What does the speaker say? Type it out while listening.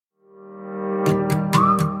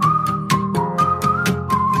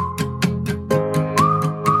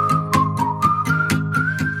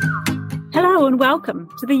and welcome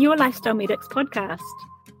to the Your Lifestyle Medics podcast.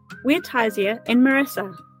 We're Taisia and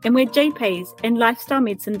Marissa, and we're GPs and lifestyle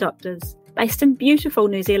medicine doctors based in beautiful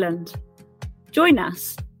New Zealand. Join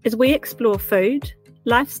us as we explore food,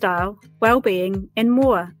 lifestyle, well-being and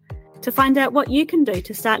more to find out what you can do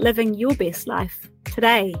to start living your best life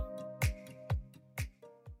today.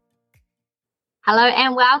 Hello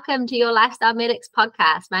and welcome to Your Lifestyle Medics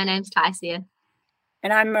podcast. My name's Taisia.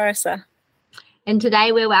 And I'm Marissa. And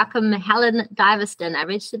today we welcome Helen Diveston, a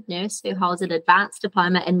registered nurse who holds an advanced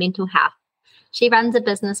diploma in mental health. She runs a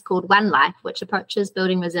business called One Life, which approaches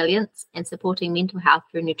building resilience and supporting mental health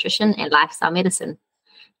through nutrition and lifestyle medicine.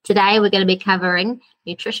 Today we're going to be covering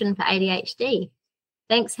nutrition for ADHD.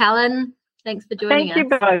 Thanks, Helen. Thanks for joining us.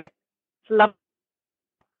 Thank you both. Love.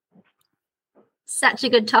 Such a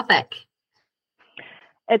good topic.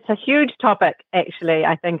 It's a huge topic, actually,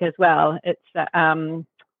 I think, as well. It's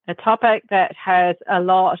a topic that has a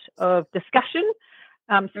lot of discussion,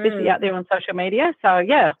 especially out there on social media. So,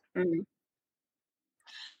 yeah.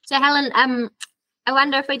 So, Helen, I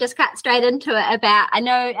wonder if we just cut straight into it about, I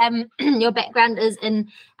know your background is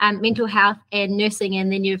in mental health and nursing,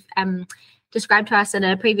 and then you've described to us in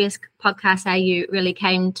a previous podcast how you really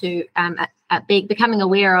came to becoming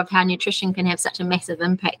aware of how nutrition can have such a massive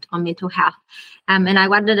impact on mental health. And I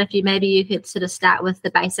wondered if you could sort of start with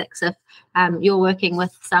the basics of you're working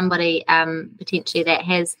with somebody potentially that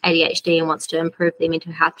has ADHD and wants to improve their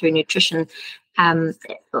mental health through nutrition,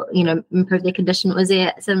 improve their condition. Was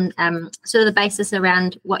there some sort of the basis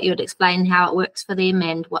around what you would explain how it works for them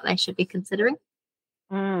and what they should be considering?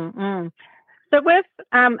 So with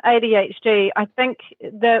ADHD, I think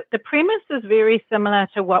the premise is very similar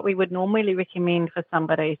to what we would normally recommend for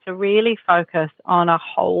somebody to really focus on a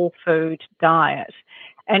whole food diet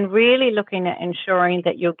and really looking at ensuring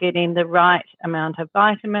that you're getting the right amount of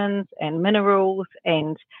vitamins and minerals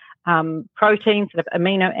and proteins, sort of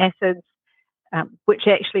amino acids, which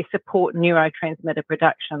actually support neurotransmitter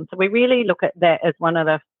production. So we really look at that as one of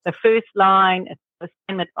the first line. It's the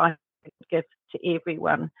same advice we give to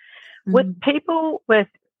everyone. With people with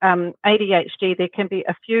ADHD, there can be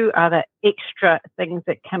a few other extra things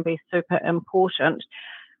that can be super important.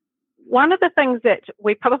 One of the things that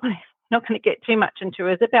we probably not going to get too much into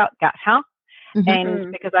is about gut health,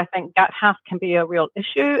 and because I think gut health can be a real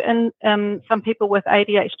issue in some people with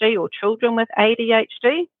ADHD or children with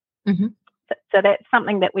ADHD. So that's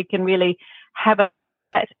something that we can really have a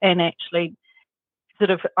at and actually sort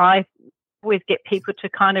of I always get people to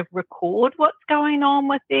kind of record what's going on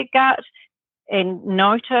with their gut and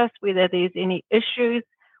notice whether there's any issues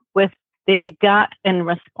with their gut in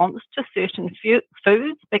response to certain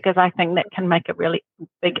foods, because I think that can make a really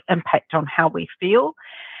big impact on how we feel.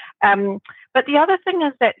 But the other thing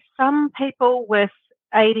is that some people with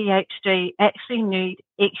ADHD actually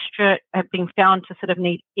have been found to sort of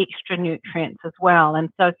need extra nutrients as well. And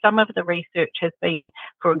so some of the research has been,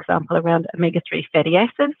 for example, around omega-3 fatty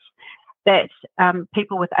acids, that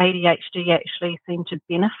people with ADHD actually seem to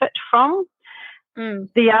benefit from.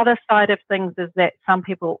 The other side of things is that some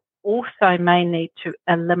people also may need to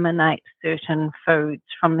eliminate certain foods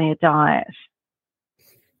from their diet.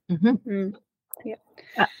 And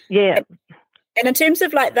in terms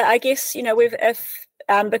of like that, I guess,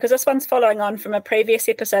 because this one's following on from a previous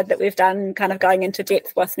episode that we've done, kind of going into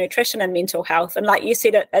depth with nutrition and mental health. And like you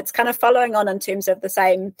said, it's kind of following on in terms of the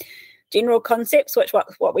same general concepts, which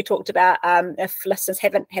what we talked about. If listeners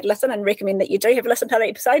haven't had listened, and recommend that you do have listened to the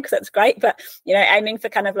episode because it's great. But aiming for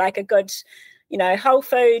kind of like a good, whole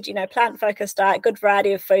food, plant focused diet, good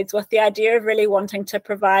variety of foods, with the idea of really wanting to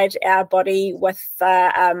provide our body with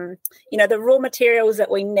the raw materials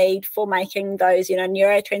that we need for making those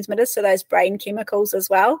neurotransmitters, so those brain chemicals as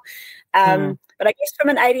well. But I guess from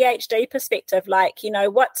an ADHD perspective,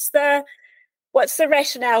 what's the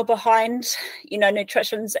rationale behind,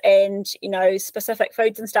 nutritions and, specific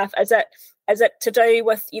foods and stuff? Is it to do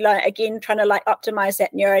with, again, trying to like optimize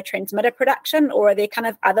that neurotransmitter production, or are there kind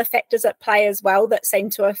of other factors at play as well that seem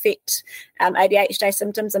to affect ADHD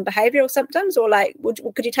symptoms and behavioral symptoms? Or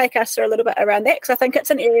could you take us through a little bit around that? Because I think it's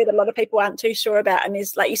an area that a lot of people aren't too sure about. And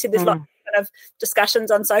there's, like you said, there's lots of kind of discussions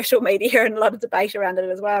on social media and a lot of debate around it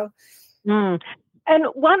as well. And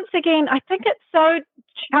once again, I think it's so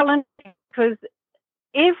challenging because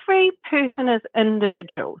every person is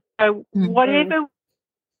individual. So whatever,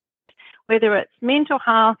 whether it's mental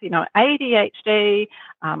health, ADHD,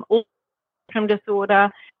 or spectrum disorder,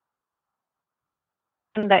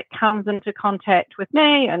 and that comes into contact with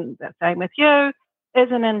me, and the same with you, is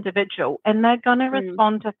an individual, and they're going to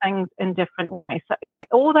respond to things in different ways. So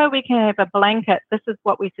although we can have a blanket, this is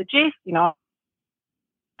what we suggest,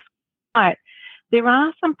 right, there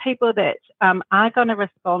are some people that are going to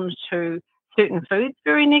respond to certain foods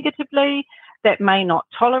very negatively, that may not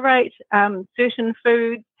tolerate certain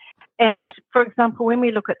foods. And, for example, when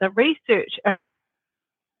we look at the research,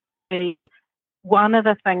 one of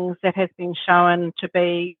the things that has been shown to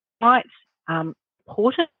be quite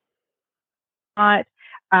important are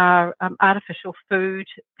artificial food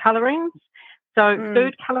colorings. So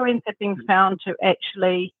food colorings have been found to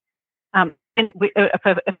actually, if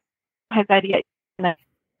it has ADHD in it,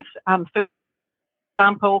 for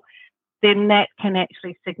example, then that can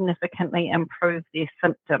actually significantly improve their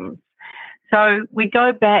symptoms. So we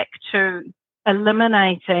go back to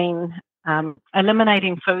eliminating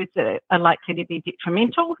foods that are likely to be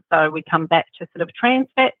detrimental. So we come back to sort of trans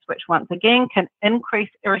fats, which once again can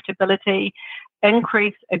increase irritability,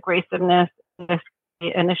 increase aggressiveness. That's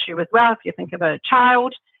an issue as well if you think of a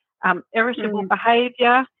child. Irritable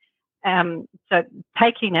behaviour. So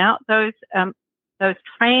taking out those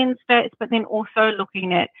trans fats, but then also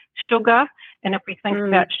looking at sugar. And if we think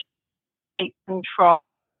about peaks and troughs,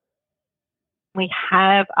 we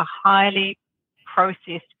have a highly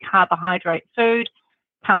processed carbohydrate food,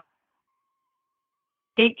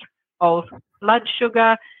 peak of blood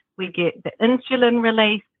sugar, we get the insulin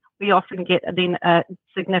release, we often get then a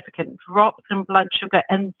significant drop in blood sugar,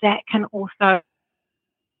 and that can also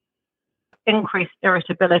increase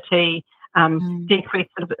irritability, decrease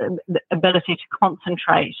the ability to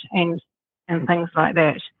concentrate and things like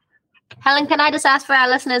that. Helen, can I just ask for our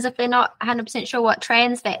listeners, if they're not 100% sure what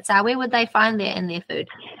trans fats are, where would they find that in their food?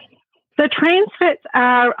 So trans fats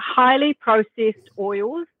are highly processed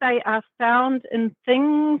oils. They are found in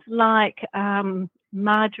things like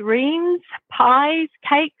margarines, pies,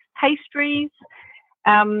 cakes, pastries,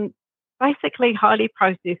 basically highly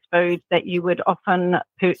processed foods that you would often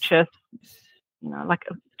purchase, like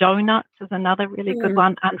donuts is another really good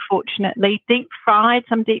one, unfortunately.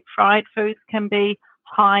 Some deep fried foods can be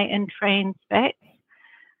high in trans fats.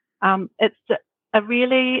 It's a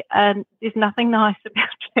really, there's nothing nice about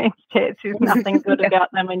trans fats. There's nothing good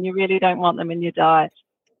about them, and you really don't want them in your diet.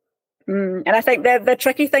 And I think the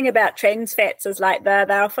tricky thing about trans fats is like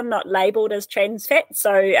they're often not labelled as trans fats.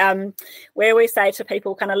 So we always say to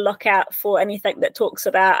people, kind of look out for anything that talks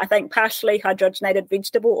about, I think partially hydrogenated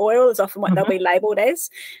vegetable oil is often what they'll be labelled as.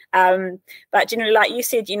 But generally, like you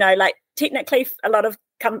said, like technically a lot of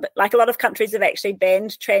countries have actually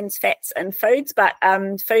banned trans fats in foods, but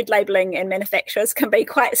food labelling and manufacturers can be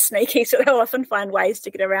quite sneaky, so they'll often find ways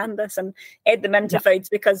to get around this and add them into foods,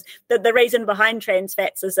 because the reason behind trans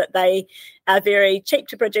fats is that they are very cheap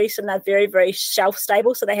to produce and they're very, very shelf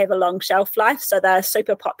stable, so they have a long shelf life, so they're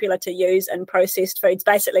super popular to use in processed foods,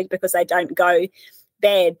 basically because they don't go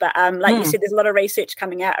bad. But like you said, there's a lot of research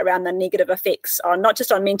coming out around the negative effects on not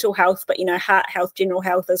just on mental health, but heart health, general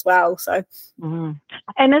health as well. So and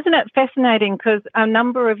isn't it fascinating, because a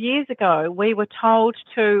number of years ago we were told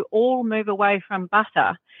to all move away from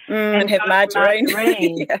butter and have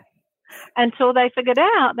margarine. Until they figured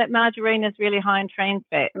out that margarine is really high in trans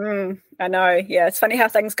fat. I know. Yeah, it's funny how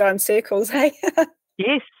things go in circles, hey?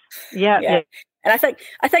 Yes. Yeah. And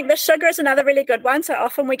I think the sugar is another really good one. So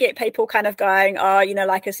often we get people kind of going,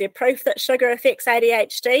 is there proof that sugar affects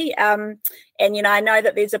ADHD? And, I know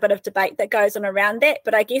that there's a bit of debate that goes on around that.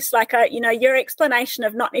 But I guess your explanation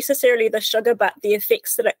of not necessarily the sugar, but the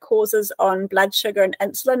effects that it causes on blood sugar and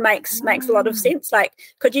insulin makes a lot of sense. Like,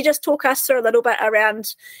 could you just talk us through a little bit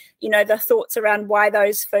around, the thoughts around why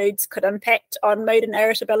those foods could impact on mood and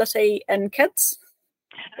irritability in kids?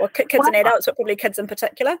 Or kids and adults, but probably kids in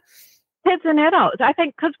particular? Kids and adults, I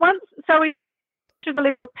think, because sugar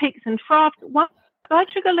level peaks and troughs, once blood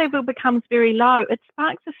sugar level becomes very low, it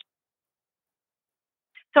sparks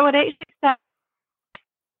so it actually starts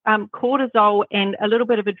cortisol and a little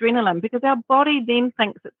bit of adrenaline, because our body then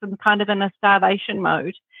thinks it's in kind of in a starvation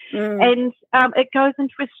mode, and it goes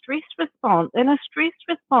into a stress response. And a stress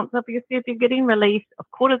response, obviously, if you're getting release of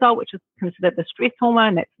cortisol, which is considered the stress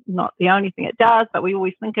hormone, that's not the only thing it does, but we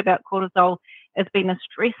always think about cortisol as being a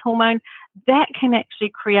stress hormone, that can actually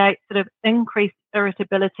create sort of increased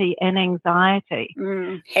irritability and anxiety.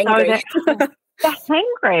 Hangry. So that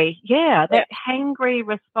hangry, that hangry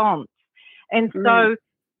response. And so,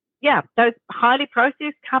 those highly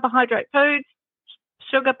processed carbohydrate foods,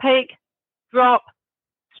 sugar peak, drop,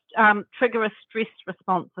 trigger a stress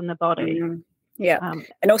response in the body.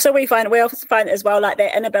 And also we also find as well, like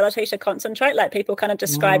their inability to concentrate, like people kind of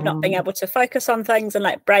describe not being able to focus on things and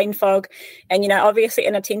like brain fog. And, obviously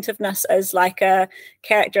inattentiveness is like a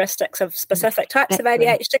characteristics of specific types of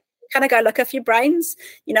ADHD. kind of go, look, if your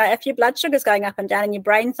blood sugar's going up and down and your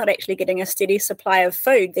brain's not actually getting a steady supply of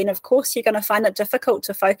food, then of course you're going to find it difficult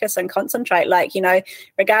to focus and concentrate,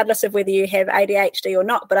 regardless of whether you have ADHD or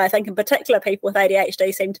not. But I think in particular people with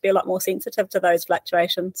ADHD seem to be a lot more sensitive to those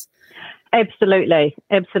fluctuations. Absolutely.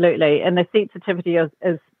 And the sensitivity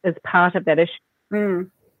is part of that issue.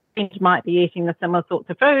 You might be eating the similar sorts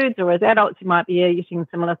of foods, or as adults you might be eating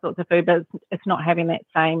similar sorts of food, but it's not having that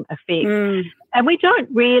same effect. And we don't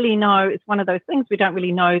really know, it's one of those things, we don't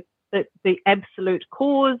really know the absolute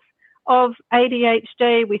cause of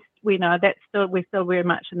ADHD. We know we're still very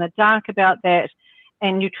much in the dark about that,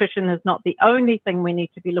 and nutrition is not the only thing we need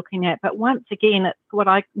to be looking at. But once again, it's what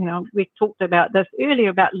we talked about this earlier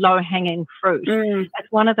about low-hanging fruit. It's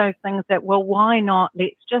one of those things that, well, why not?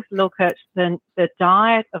 Let's just look at the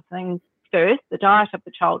diet of things first, the diet of the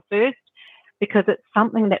child first, because it's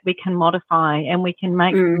something that we can modify and we can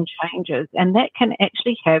make some changes. And that can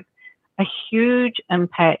actually have a huge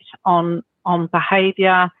impact on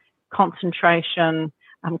behaviour, concentration,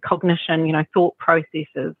 cognition, thought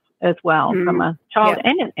processes as well from a child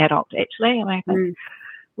and an adult, actually. And I think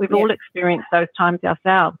we've all experienced those times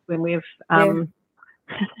ourselves when we've, blood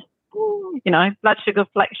sugar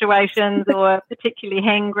fluctuations or particularly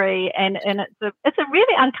hangry, and it's a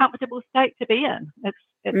really uncomfortable state to be in. It's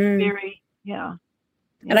very, And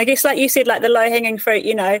I guess, like you said, like the low-hanging fruit,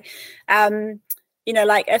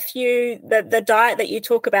 like if the diet that you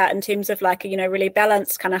talk about in terms of like, really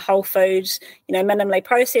balanced kind of whole foods, minimally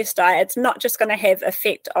processed diet, it's not just going to have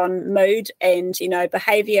effect on mood and,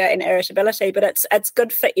 behavior and irritability, but it's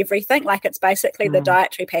good for everything. Like it's basically the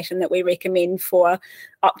dietary pattern that we recommend for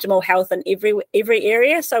optimal health in every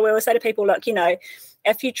area. So we always say to people, look,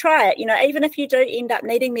 if you try it, even if you do end up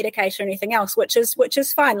needing medication or anything else, which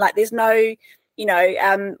is fine. Like there's no,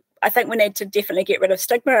 I think we need to definitely get rid of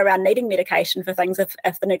stigma around needing medication for things if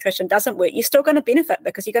the nutrition doesn't work. You're still going to benefit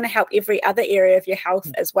because you're going to help every other area of your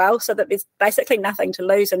health as well, so that there's basically nothing to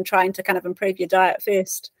lose in trying to kind of improve your diet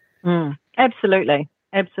first. Absolutely.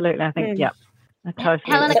 I think, I totally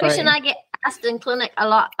Helen, agree. a question I get asked in clinic a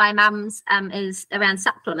lot by mums is around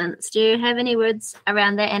supplements. Do you have any words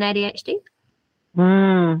around that and ADHD?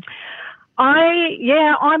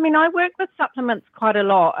 I work with supplements quite a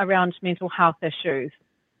lot around mental health issues.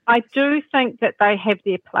 I do think that they have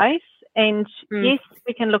their place, and yes,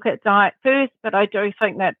 we can look at diet first, but I do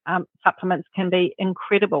think that supplements can be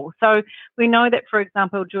incredible. So we know that, for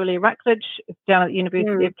example, Julia Rutledge down at the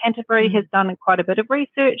University of Canterbury has done quite a bit of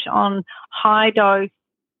research on high-dose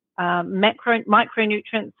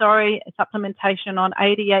micronutrient supplementation on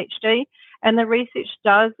ADHD, and the research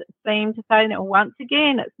does seem to say that, once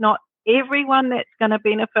again, it's not everyone that's going to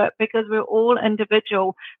benefit because we're all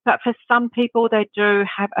individual, but for some people they do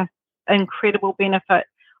have an incredible benefit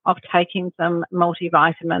of taking some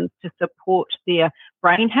multivitamins to support their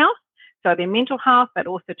brain health, so their mental health, but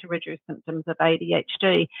also to reduce symptoms of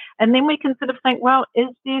ADHD. And then we can sort of think, well, is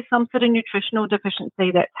there some sort of nutritional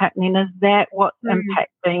deficiency that's happening? Is that what's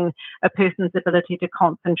impacting a person's ability to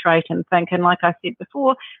concentrate and think? And like I said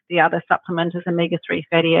before, the other supplement is omega-3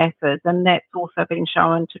 fatty acids, and that's also been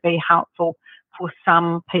shown to be helpful for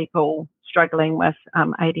some people struggling with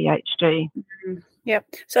ADHD. Yep.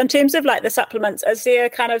 So in terms of like the supplements, is there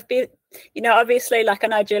kind of obviously, like I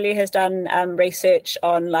know Julia has done research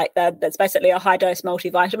on like that's basically a high dose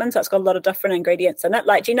multivitamin, so it's got a lot of different ingredients in it.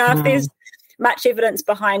 Like, do you know if there's much evidence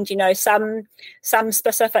behind some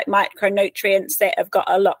specific micronutrients that have got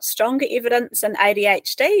a lot stronger evidence in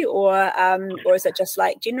ADHD, or is it just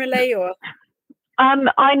like generally, or? I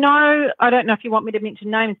don't know if you want me to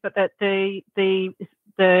mention names, but that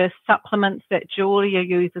the supplements that Julia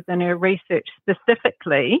uses in her research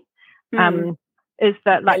specifically is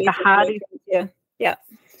that like the Hardy's,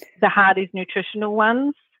 the Hardy's nutritional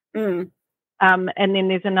ones, and then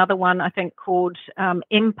there's another one I think called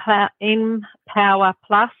Empower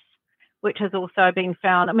Plus, which has also been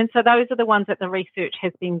found. I mean, so those are the ones that the research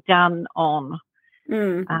has been done on.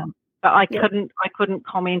 But I couldn't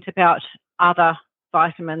comment about other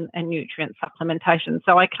vitamin and nutrient supplementation.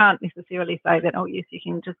 So I can't necessarily say that, yes, you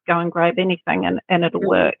can just go and grab anything and it'll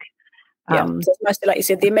work. So it's mostly, like you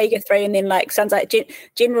said, the omega-3, and then like sounds like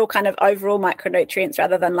general kind of overall micronutrients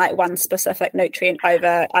rather than like one specific nutrient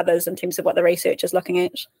over others in terms of what the research is looking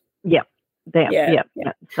at.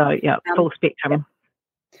 So full spectrum.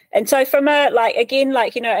 And so from a in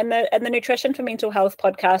the Nutrition for Mental Health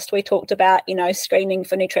podcast, we talked about, screening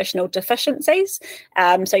for nutritional deficiencies.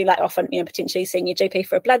 So you often, potentially seeing your GP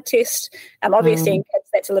for a blood test. Obviously in kids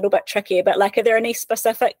that's a little bit trickier, but like, are there any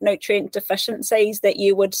specific nutrient deficiencies that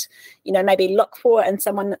you would, maybe look for in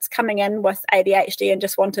someone that's coming in with ADHD and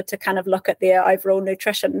just wanted to kind of look at their overall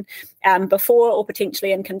nutrition before, or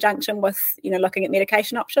potentially in conjunction with, looking at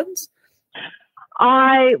medication options?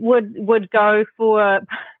 I would go for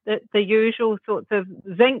the usual sorts of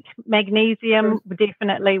zinc, magnesium.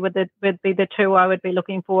 Definitely would be the two I would be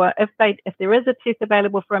looking for. If there is a test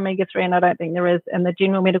available for omega-3, and I don't think there is in the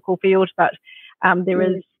general medical field, but there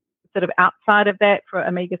is sort of outside of that for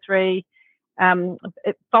omega-3.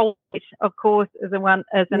 Folate, of course, is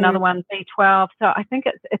another one. B12. So I think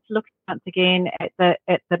it's looking once again at the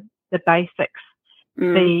basics,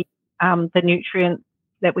 the nutrients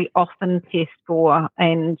that we often test for,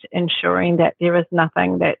 and ensuring that there is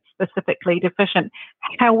nothing that's specifically deficient.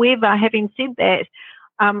 However, having said that,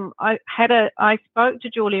 I spoke to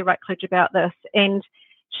Julia Rutledge about this, and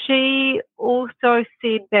she also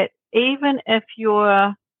said that even if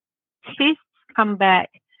your tests come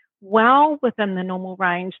back well within the normal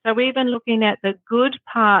range, so even looking at the good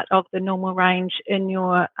part of the normal range in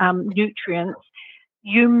your nutrients,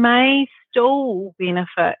 you may still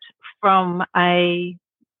benefit from a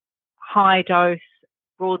high dose,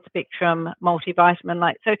 broad spectrum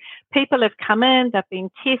multivitamin. So people have come in, they've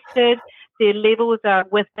been tested, their levels are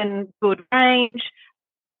within good range,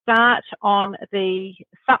 start on the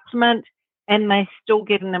supplement, and they still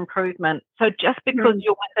get an improvement. So just because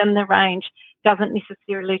you're within the range doesn't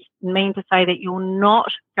necessarily mean to say that you're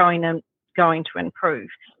not going to improve.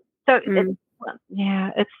 So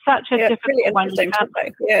it's such a difficult really one.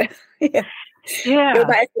 Yeah.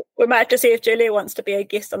 We might have to see if Julia wants to be a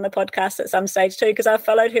guest on the podcast at some stage too, because I've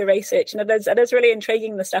followed her research, and it is really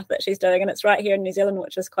intriguing, the stuff that she's doing, and it's right here in New Zealand,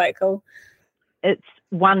 which is quite cool. It's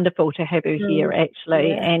wonderful to have her here,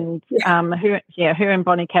 actually, and her and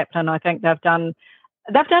Bonnie Kaplan, I think they've done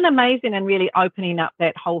amazing in really opening up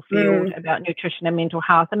that whole field about nutrition and mental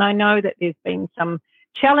health. And I know that there's been some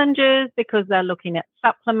challenges because they're looking at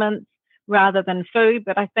supplements rather than food,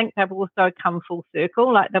 but I think they've also come full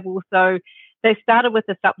circle. Like they started with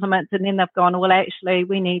the supplements, and then they've gone, well, actually,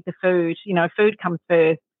 we need the food. Food comes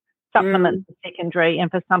first, supplements are secondary.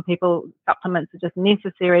 And for some people, supplements are just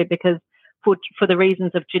necessary because for the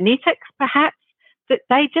reasons of genetics, perhaps, that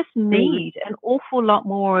they just need an awful lot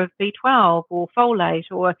more of B12 or folate,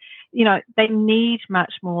 or, they need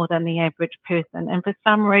much more than the average person. And for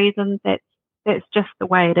some reason, that's just the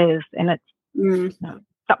way it is. And it's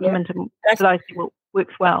supplementing for those people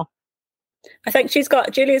works well. I think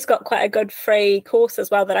Julia's got quite a good free course as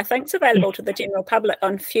well that I think is available to the general public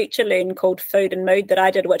on Future Learn, called Food and Mood, that I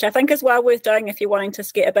did, which I think is well worth doing if you're wanting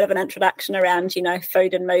to get a bit of an introduction around,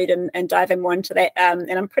 food and mood, and diving more into that. And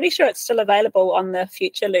I'm pretty sure it's still available on the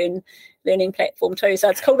Future Learn learning platform too. So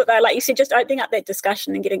it's cool that they're, like you said, just opening up that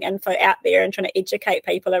discussion and getting info out there and trying to educate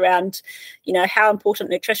people around, how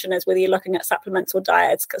important nutrition is, whether you're looking at supplements or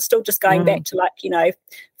diets. Still just going back to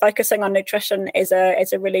focusing on nutrition as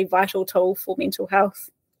a really vital tool for mental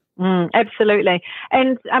health. Absolutely.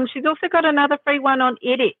 And she's also got another free one on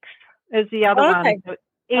edX is the other one. So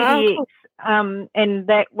edX. Cool. And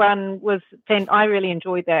that one was, and I really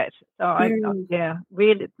enjoyed that. So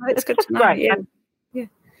really, it's good to know. Great. Yeah.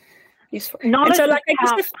 Useful. And so, I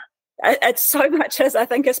guess it's so much as, I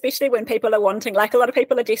think, especially when people are wanting, a lot of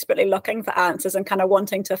people are desperately looking for answers and kind of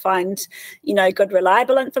wanting to find, good,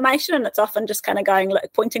 reliable information. And it's often just kind of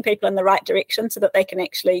pointing people in the right direction so that they can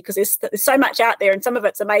actually, because there's so much out there, and some of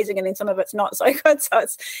it's amazing and then some of it's not so good. So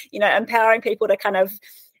it's, empowering people to kind of,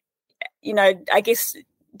 I guess,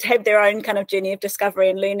 have their own kind of journey of discovery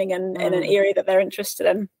and learning in an area that they're interested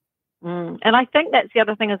in. And I think that's the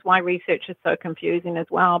other thing, is why research is so confusing as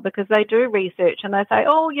well, because they do research and they say,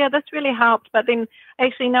 oh, yeah, this really helped, but then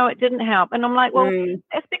actually, no, it didn't help. And I'm like, well,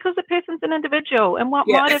 it's because the person's an individual, and what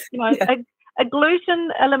might have, a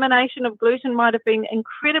gluten elimination of gluten might have been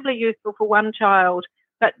incredibly useful for one child,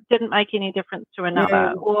 but didn't make any difference to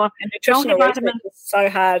another. Or nutritional vitamins is so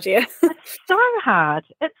hard, It's so hard.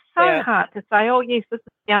 It's so hard to say, oh, yes, this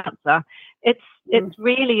is the answer. It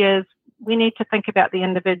really is. We need to think about the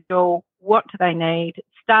individual. What do they need?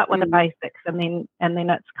 Start with the basics, and then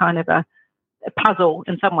it's kind of a puzzle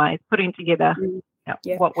in some ways, putting together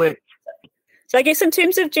what works. So I guess in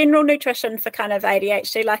terms of general nutrition for kind of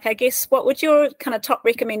ADHD, I guess what would your kind of top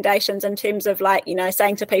recommendations in terms of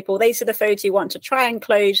saying to people, these are the foods you want to try and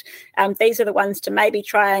include, these are the ones to maybe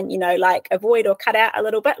try and, avoid or cut out a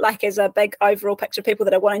little bit, as a big overall picture of people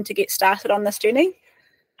that are wanting to get started on this journey?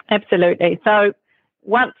 Absolutely. So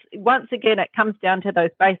once again, it comes down to those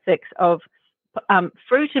basics of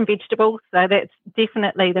fruit and vegetables. So that's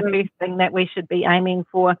definitely the first thing that we should be aiming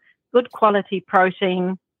for. Good quality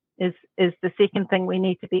protein, is the second thing we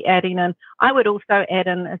need to be adding in. I would also add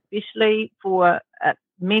in, especially for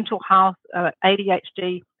mental health,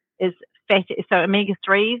 ADHD, is fatty, so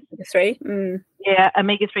omega-3s. Omega-3. Yeah,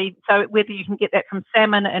 omega-3. So whether you can get that from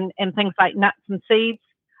salmon and things like nuts and seeds,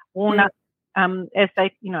 walnuts, as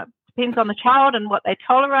they, depends on the child and what they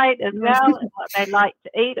tolerate as well, and what they like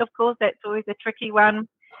to eat. Of course, that's always a tricky one.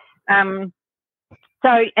 And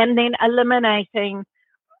then eliminating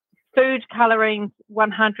food colorings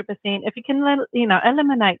 100%. If you can,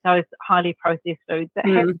 eliminate those highly processed foods that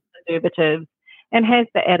have preservatives and has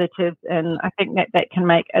the additives, and I think that can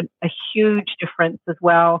make a huge difference as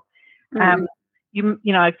well.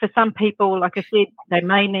 For some people, like I said, they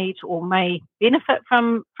may need or may benefit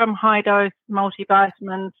from high dose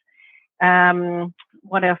multivitamins.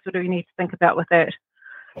 What else do we need to think about with that?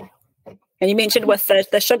 And you mentioned with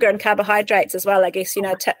the sugar and carbohydrates as well, I guess,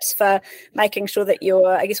 tips for making sure that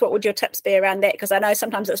what would your tips be around that? Because I know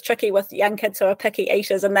sometimes it's tricky with young kids who are picky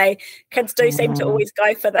eaters, and kids do seem to always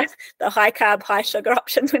go for the high carb, high sugar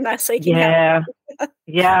options when they're seeking help.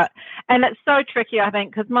 Yeah. And it's so tricky, I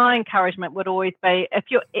think, because my encouragement would always be,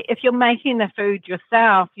 if you're making the food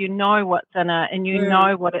yourself, you know what's in it and you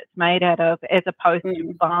know what it's made out of, as opposed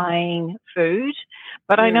to buying food.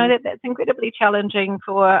 But I know that that's incredibly challenging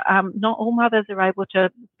for not all mothers are able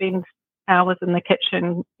to spend hours in the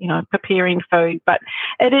kitchen, preparing food. But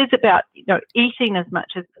it is about, eating as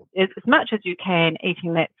much as you can,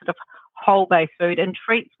 eating that sort of whole-based food, and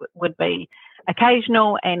treats would be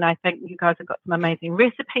occasional. And I think you guys have got some amazing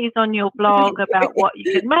recipes on your blog about what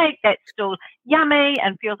you can make that's still yummy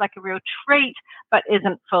and feels like a real treat, but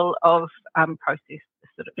isn't full of processed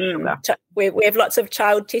sort of sugar. We have lots of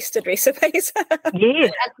child-tested recipes.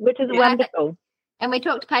 Yes, which is wonderful. And we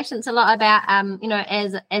talk to patients a lot about,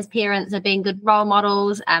 as parents, of being good role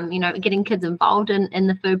models, getting kids involved in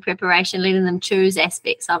the food preparation, letting them choose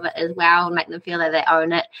aspects of it as well, and make them feel that they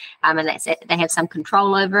own it, and that they have some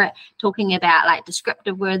control over it. Talking about like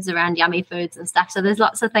descriptive words around yummy foods and stuff. So there's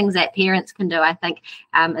lots of things that parents can do, I think.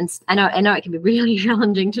 And I know it can be really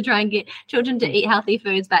challenging to try and get children to eat healthy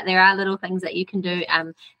foods, but there are little things that you can do,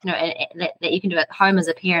 that you can do at home as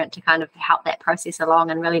a parent to kind of help that process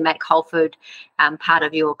along and really make whole food part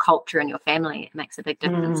of your culture and your family. It makes a big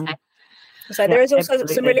difference. So there is also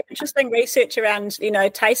some really interesting research around,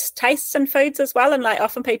 tastes and foods as well. And like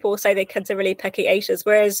often people will say their kids are really picky eaters,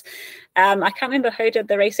 whereas I can't remember who did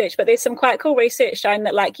the research, but there's some quite cool research showing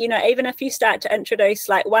that, like, even if you start to introduce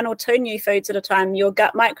like 1 or 2 new foods at a time, your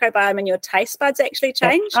gut microbiome and your taste buds actually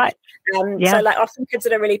change. Right. So like often kids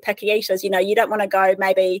that are really picky eaters, you don't want to go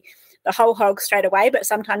maybe the whole hog straight away, but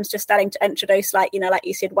sometimes just starting to introduce, like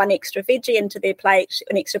you said, 1 extra veggie into their plate,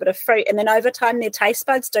 an extra bit of fruit, and then over time their taste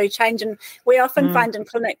buds do change. And we often find in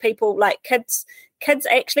clinic people, like kids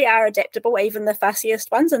actually are adaptable, even the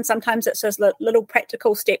fussiest ones, and sometimes it's just little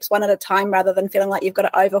practical steps, one at a time, rather than feeling like you've got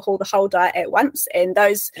to overhaul the whole diet at once. And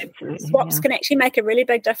those swaps can actually make a really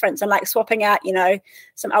big difference. And like swapping out,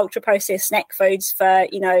 some ultra processed snack foods for,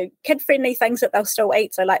 kid friendly things that they'll still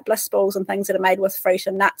eat, so like bliss balls and things that are made with fruit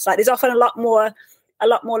and nuts. Like there's often a lot more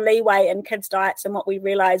leeway in kids' diets than what we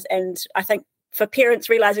realize. And I think for parents,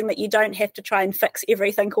 realizing that you don't have to try and fix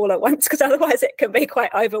everything all at once, because otherwise it can be quite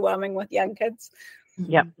overwhelming with young kids.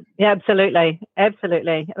 Yeah, absolutely.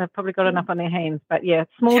 They've probably got enough on their hands, but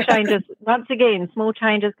small changes, once again, small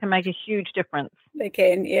changes can make a huge difference. They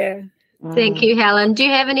can, yeah. Thank you, Helen. Do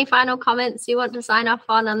you have any final comments you want to sign off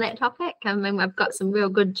on that topic? I mean, we've got some real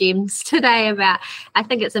good gems today about, I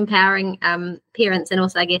think it's empowering parents and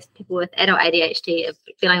also, I guess, people with adult ADHD of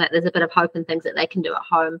feeling like there's a bit of hope and things that they can do at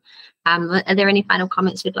home. Are there any final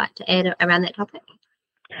comments you'd like to add around that topic?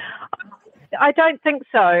 I don't think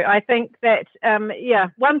so. I think that,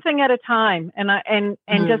 one thing at a time, and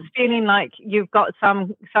just feeling like you've got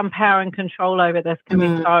some power and control over this can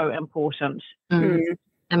be so important.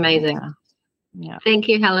 Amazing. Yeah. Thank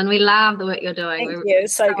you, Helen. We love the work you're doing. Thank you.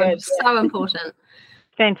 So good. So important.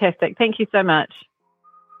 Fantastic. Thank you so much.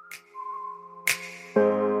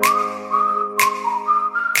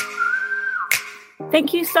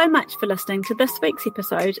 Thank you so much for listening to this week's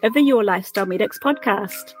episode of the Your Lifestyle Medics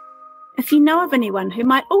podcast. If you know of anyone who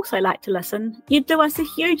might also like to listen, you'd do us a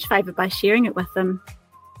huge favour by sharing it with them.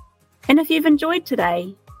 And if you've enjoyed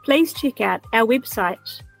today, please check out our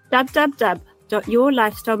website,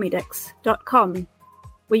 www.yourlifestylemedics.com,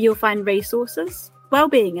 where you'll find resources,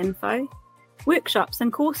 wellbeing info, workshops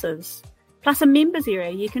and courses, plus a members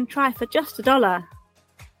area you can try for just $1.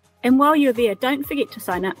 And while you're there, don't forget to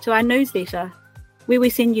sign up to our newsletter, where we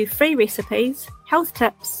send you free recipes, health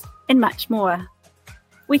tips, and much more.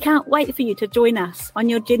 We can't wait for you to join us on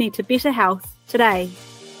your journey to better health today.